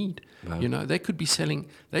that they need. Wow. They could be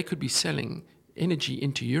selling energy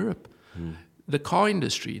into Europe. The car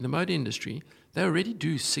industry, the motor industry, they already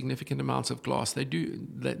do significant amounts of glass.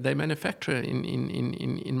 They manufacture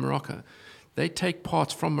in Morocco. They take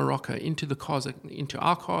parts from Morocco into the cars, into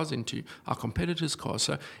our cars, into our competitors' cars.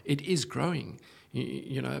 So it is growing,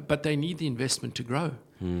 but they need the investment to grow.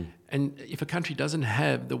 And if a country doesn't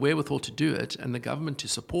have the wherewithal to do it and the government to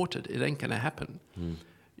support it, it ain't going to happen.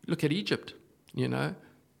 Look at Egypt, one of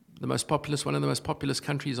the most populous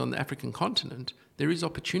countries on the African continent. There is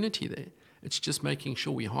opportunity there. It's just making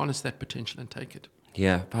sure we harness that potential and take it.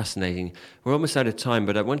 Yeah, fascinating. We're almost out of time,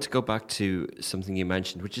 but I want to go back to something you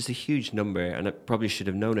mentioned, which is a huge number, and I probably should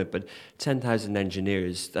have known it, but 10,000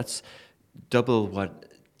 engineers, that's double what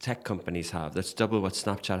tech companies have. That's double what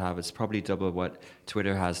Snapchat have. It's probably double what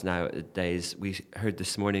Twitter has nowadays. We heard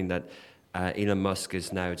this morning that Elon Musk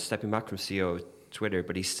is now stepping back from CEO of Twitter,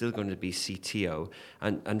 but he's still going to be CTO.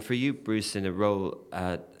 And for you, Bruce, in a role,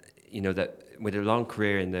 that with a long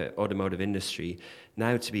career in the automotive industry,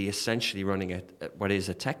 now to be essentially running what is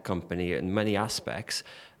a tech company in many aspects,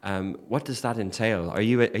 what does that entail? Are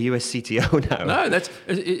you a CTO now? No,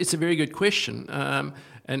 it's a very good question.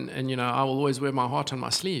 And I will always wear my heart on my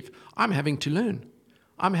sleeve. I'm having to learn.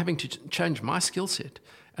 I'm having to change my skill set.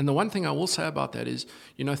 And the one thing I will say about that is,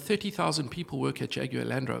 30,000 people work at Jaguar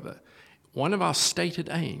Land Rover. One of our stated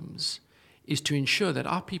aims is to ensure that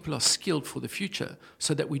our people are skilled for the future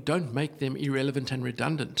so that we don't make them irrelevant and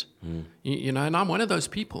redundant. And I'm one of those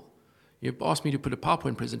people. You ask me to put a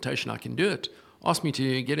PowerPoint presentation, I can do it. Ask me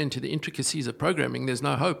to get into the intricacies of programming, there's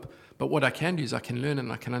no hope. But what I can do is I can learn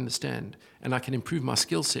and I can understand and I can improve my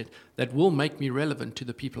skill set that will make me relevant to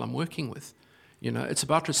the people I'm working with. It's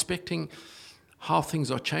about respecting how things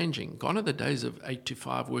are changing. Gone are the days of 8 to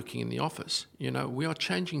 5 working in the office. We are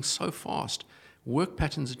changing so fast. Work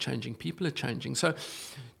patterns are changing, people are changing. So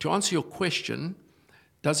to answer your question,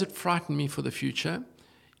 does it frighten me for the future?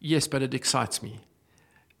 Yes, but it excites me.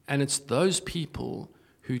 And it's those people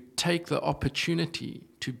who take the opportunity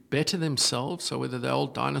to better themselves, so whether they're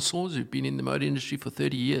old dinosaurs who've been in the motor industry for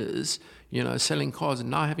 30 years, selling cars and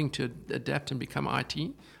now having to adapt and become IT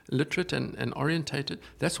literate and orientated,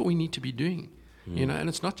 that's what we need to be doing. And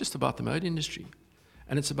it's not just about the motor industry.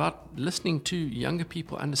 And it's about listening to younger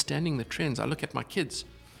people, understanding the trends. I look at my kids,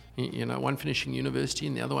 one finishing university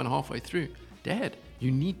and the other one halfway through. Dad,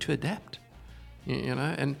 you need to adapt,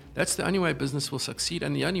 and that's the only way business will succeed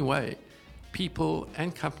and the only way people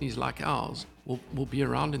and companies like ours will be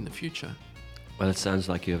around in the future. Well, it sounds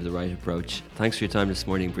like you have the right approach. Thanks for your time this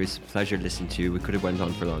morning, Bruce. Pleasure listening to you. We could have went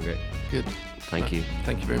on for longer. Good. Thank you.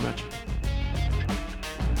 Thank you very much.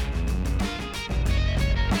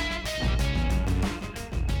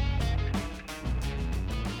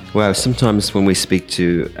 Well, sometimes when we speak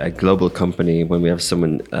to a global company, when we have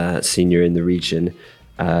someone senior in the region,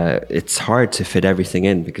 it's hard to fit everything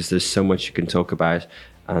in because there's so much you can talk about.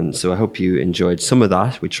 And so I hope you enjoyed some of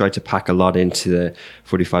that. We tried to pack a lot into the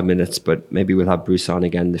 45 minutes, but maybe we'll have Bruce on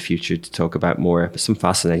again in the future to talk about more, some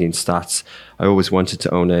fascinating stats. I always wanted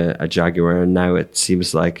to own a Jaguar, and now it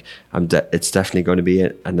seems like it's definitely going to be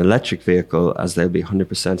an electric vehicle, as they'll be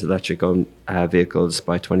 100% electric owned vehicles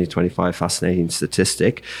by 2025. Fascinating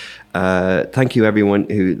statistic. Thank you everyone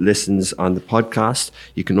who listens on the podcast.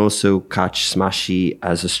 You can also catch Smashy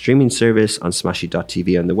as a streaming service on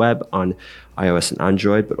smashy.tv on the web, on iOS and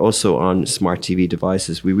Android, but also on smart TV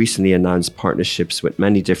devices. We recently announced partnerships with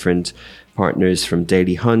many different partners, from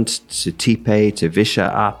Daily Hunt to TPay to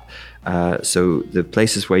Visha app. So the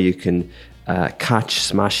places where you can catch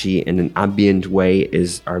Smashy in an ambient way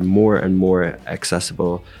are more and more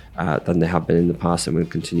accessible than they have been in the past and will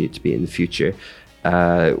continue to be in the future.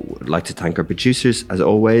 Would like to thank our producers, as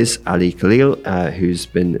always, Ali Khalil, who's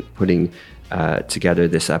been putting together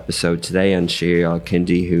this episode today, and Shiri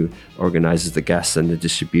Al-Kindi, who organizes the guests and the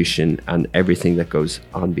distribution and everything that goes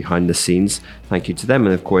on behind the scenes. Thank you to them,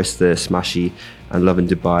 and of course the Smashy and Love in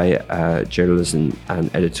Dubai journalism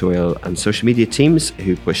and editorial and social media teams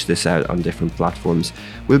who push this out on different platforms.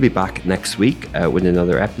 We'll be back next week with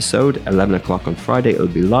another episode, 11 o'clock on Friday. It'll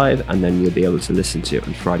be live, and then you'll be able to listen to it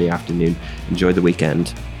on Friday afternoon. Enjoy the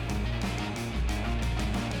weekend.